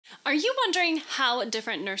Are you wondering how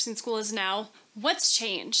different nursing school is now? What's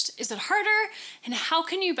changed? Is it harder? And how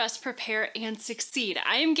can you best prepare and succeed?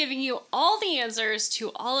 I am giving you all the answers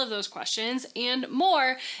to all of those questions and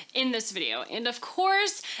more in this video. And of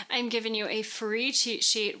course, I'm giving you a free cheat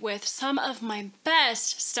sheet with some of my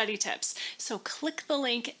best study tips. So click the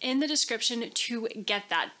link in the description to get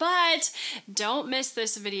that. But don't miss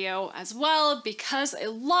this video as well, because a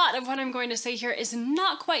lot of what I'm going to say here is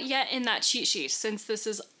not quite yet in that cheat sheet, since this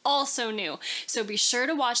is also new. So be sure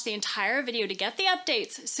to watch the entire video to get the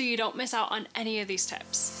updates so you don't miss out on any of these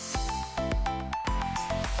tips.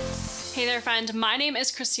 Hey there, friend. My name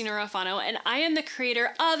is Christina Rofano, and I am the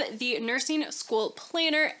creator of the Nursing School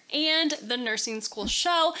Planner and the Nursing School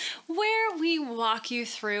Show, where we walk you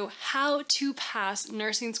through how to pass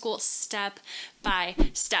nursing school step by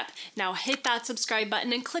step. Now hit that subscribe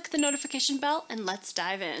button and click the notification bell, and let's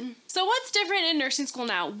dive in. So what's different in nursing school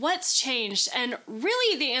now? What's changed? And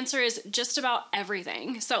really the answer is just about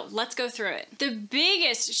everything. So let's go through it. The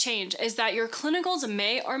biggest change is that your clinicals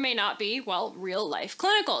may or may not be, well, real life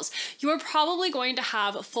clinicals. You're probably going to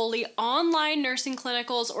have fully online nursing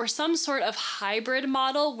clinicals or some sort of hybrid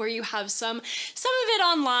model where you have some of it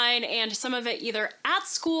online and some of it either at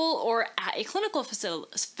school or at a clinical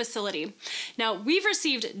facility. Now, we've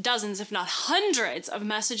received dozens, if not hundreds, of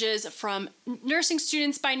messages from nursing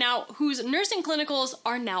students by now whose nursing clinicals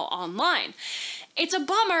are now online. It's a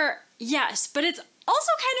bummer, yes, but it's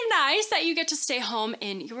also kind of nice that you get to stay home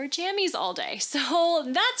in your jammies all day. So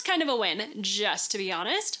that's kind of a win, just to be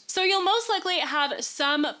honest. So you'll most likely have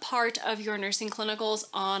some part of your nursing clinicals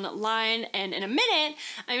online, and in a minute,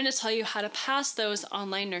 I'm going to tell you how to pass those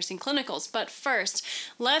online nursing clinicals. But first,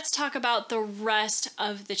 let's talk about the rest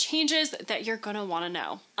of the changes that you're going to want to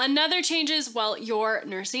know. Another change is, well, your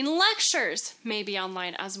nursing lectures may be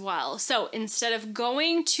online as well. So instead of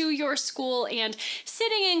going to your school and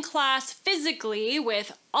sitting in class physically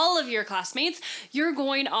with all of your classmates, you're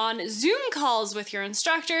going on Zoom calls with your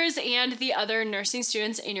instructors and the other nursing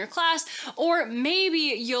students in your class, or maybe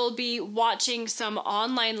you'll be watching some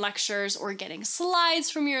online lectures or getting slides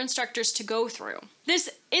from your instructors to go through. This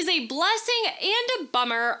is a blessing and a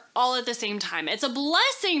bummer all at the same time. It's a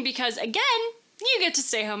blessing because, again, you get to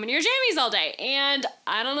stay home in your jammies all day. And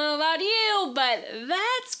I don't know about you, but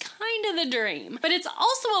that's kind of the dream. But it's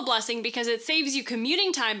also a blessing because it saves you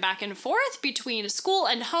commuting time back and forth between school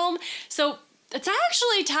and home. So it's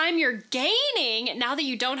actually time you're gaining now that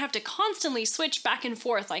you don't have to constantly switch back and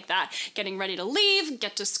forth like that. Getting ready to leave,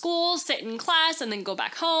 get to school, sit in class, and then go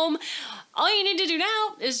back home. All you need to do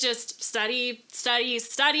now is just study, study,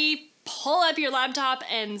 study, pull up your laptop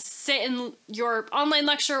and sit in your online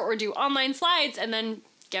lecture or do online slides and then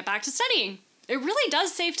get back to studying. It really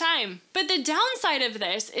does save time. But the downside of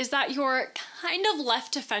this is that you're kind of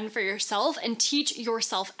left to fend for yourself and teach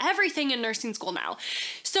yourself everything in nursing school now.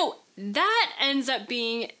 So that ends up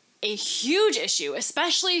being a huge issue,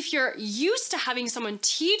 especially if you're used to having someone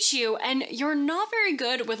teach you and you're not very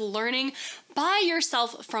good with learning by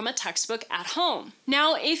yourself from a textbook at home.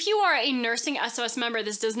 Now, if you are a Nursing SOS member,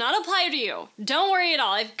 this does not apply to you. Don't worry at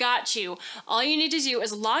all, I've got you. All you need to do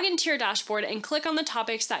is log into your dashboard and click on the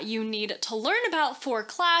topics that you need to learn about for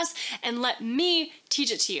class and let me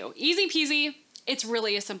teach it to you. Easy peasy, it's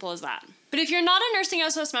really as simple as that. But if you're not a Nursing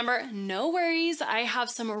SOS member, no worries. I have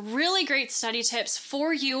some really great study tips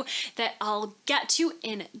for you that I'll get to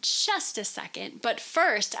in just a second. But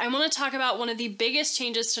first, I want to talk about one of the biggest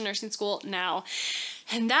changes to nursing school now,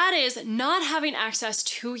 and that is not having access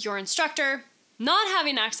to your instructor, not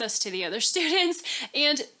having access to the other students,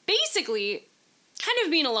 and basically kind of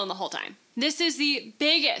being alone the whole time. This is the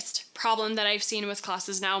biggest problem that I've seen with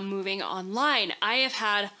classes now moving online. I have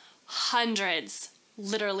had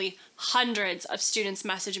literally hundreds of students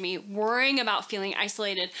message me worrying about feeling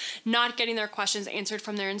isolated, not getting their questions answered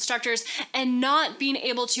from their instructors, and not being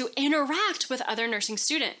able to interact with other nursing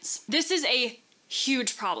students. This is a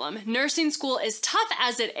huge problem. Nursing school is tough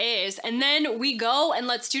as it is, and then we go and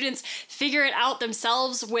let students figure it out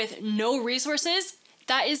themselves with no resources.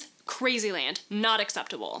 That is crazy land, not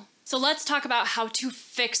acceptable. So let's talk about how to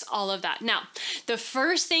fix all of that. Now, the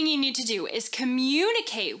first thing you need to do is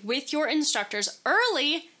communicate with your instructors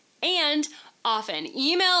early and often.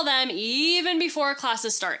 Email them even before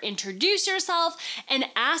classes start. Introduce yourself and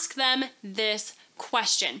ask them this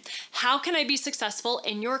question. How can I be successful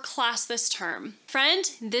in your class this term? Friend,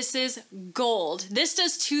 this is gold. This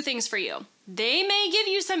does two things for you. They may give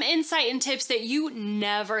you some insight and tips that you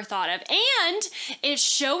never thought of, and it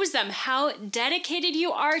shows them how dedicated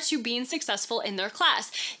you are to being successful in their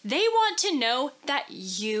class. They want to know that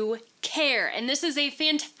you care, and this is a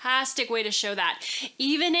fantastic way to show that,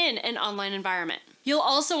 even in an online environment. You'll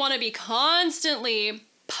also want to be constantly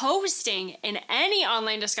posting in any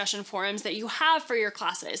online discussion forums that you have for your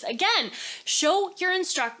classes. Again, show your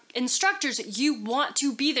instructors you want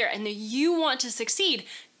to be there and that you want to succeed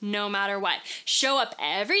no matter what. Show up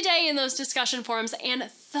every day in those discussion forums and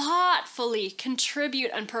thoughtfully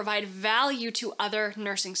contribute and provide value to other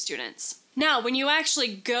nursing students. Now, when you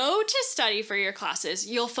actually go to study for your classes,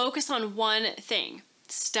 you'll focus on one thing.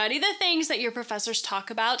 Study the things that your professors talk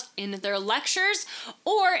about in their lectures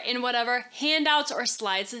or in whatever handouts or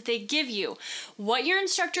slides that they give you. What your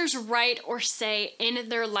instructors write or say in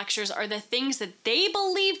their lectures are the things that they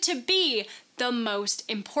believe to be the most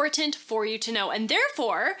important for you to know, and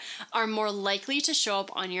therefore are more likely to show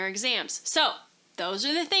up on your exams. So those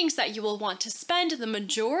are the things that you will want to spend the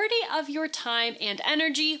majority of your time and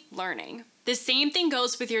energy learning. The same thing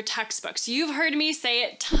goes with your textbooks. You've heard me say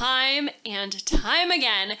it time and time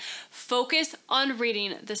again. Focus on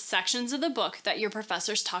reading the sections of the book that your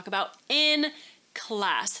professors talk about in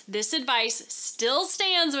class. This advice still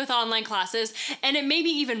stands with online classes, and it may be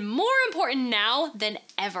even more important now than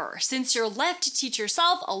ever, since you're left to teach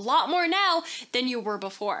yourself a lot more now than you were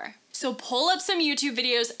before. So pull up some YouTube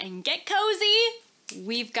videos and get cozy.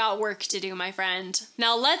 We've got work to do, my friend.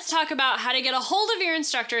 Now let's talk about how to get a hold of your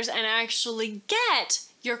instructors and actually get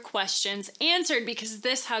your questions answered, because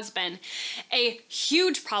this has been a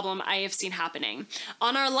huge problem I have seen happening.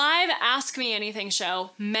 On our live Ask Me Anything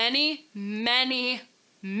show, many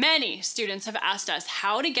students have asked us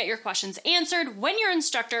how to get your questions answered when your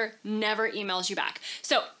instructor never emails you back.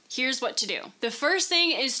 So here's what to do. The first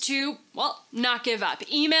thing is to, well, not give up.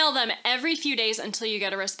 Email them every few days until you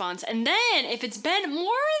get a response. And then if it's been more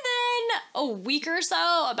than a week or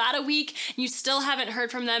so, about a week, you still haven't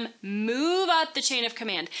heard from them, move up the chain of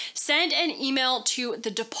command. Send an email to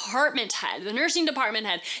the department head, the nursing department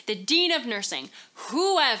head, the dean of nursing,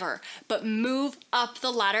 whoever, but move up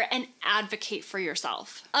the ladder and advocate for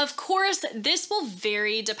yourself. Of course, this will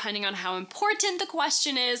vary depending on how important the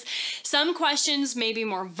question is. Some questions may be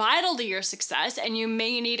more vital to your success and you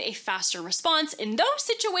may need a faster response. In those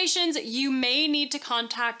situations, you may need to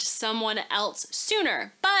contact someone else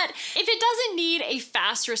sooner. But if it doesn't need a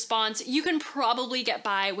fast response, you can probably get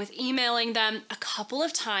by with emailing them a couple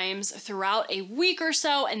of times throughout a week or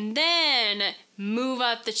so and then move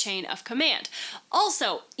up the chain of command.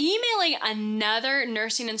 Also, emailing another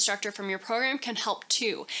nursing instructor from your program can help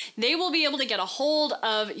too. They will be able to get a hold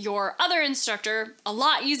of your other instructor a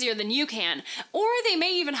lot easier than you can, or they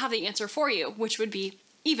may even have the answer for you, which would be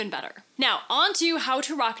even better. Now, on to how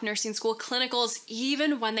to rock nursing school clinicals,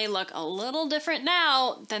 even when they look a little different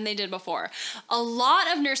now than they did before. A lot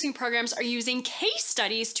of nursing programs are using case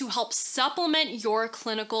studies to help supplement your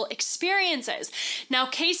clinical experiences. Now,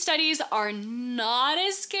 case studies are not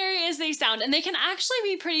as scary as they sound, and they can actually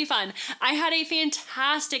be pretty fun. I had a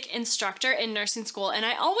fantastic instructor in nursing school, and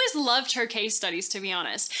I always loved her case studies, to be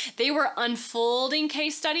honest. They were unfolding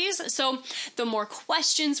case studies, so the more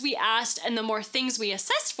questions we asked and the more things we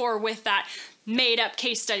assessed for with that made-up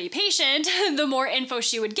case study patient, the more info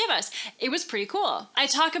she would give us. It was pretty cool. I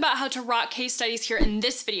talk about how to rock case studies here in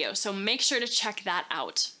this video, so make sure to check that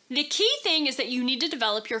out. The key thing is that you need to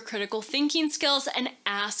develop your critical thinking skills and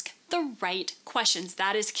ask the right questions.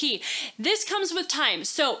 That is key. This comes with time.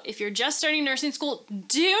 So if you're just starting nursing school,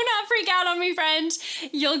 do not freak out on me, friend.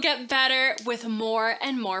 You'll get better with more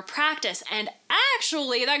and more practice. And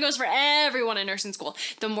actually, that goes for everyone in nursing school.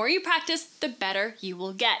 The more you practice, the better you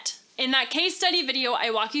will get. In that case study video, I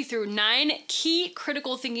walk you through 9 key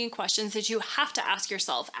critical thinking questions that you have to ask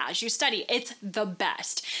yourself as you study. It's the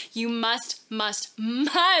best. You must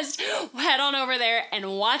head on over there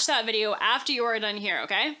and watch that video after you are done here,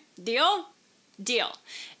 okay? Deal? Deal.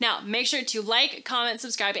 Now, make sure to like, comment,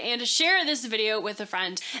 subscribe, and share this video with a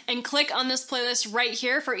friend. And click on this playlist right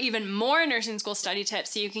here for even more nursing school study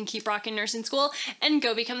tips so you can keep rocking nursing school and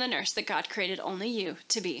go become the nurse that God created only you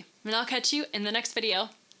to be. And I'll catch you in the next video.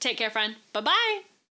 Take care, friend. Bye-bye.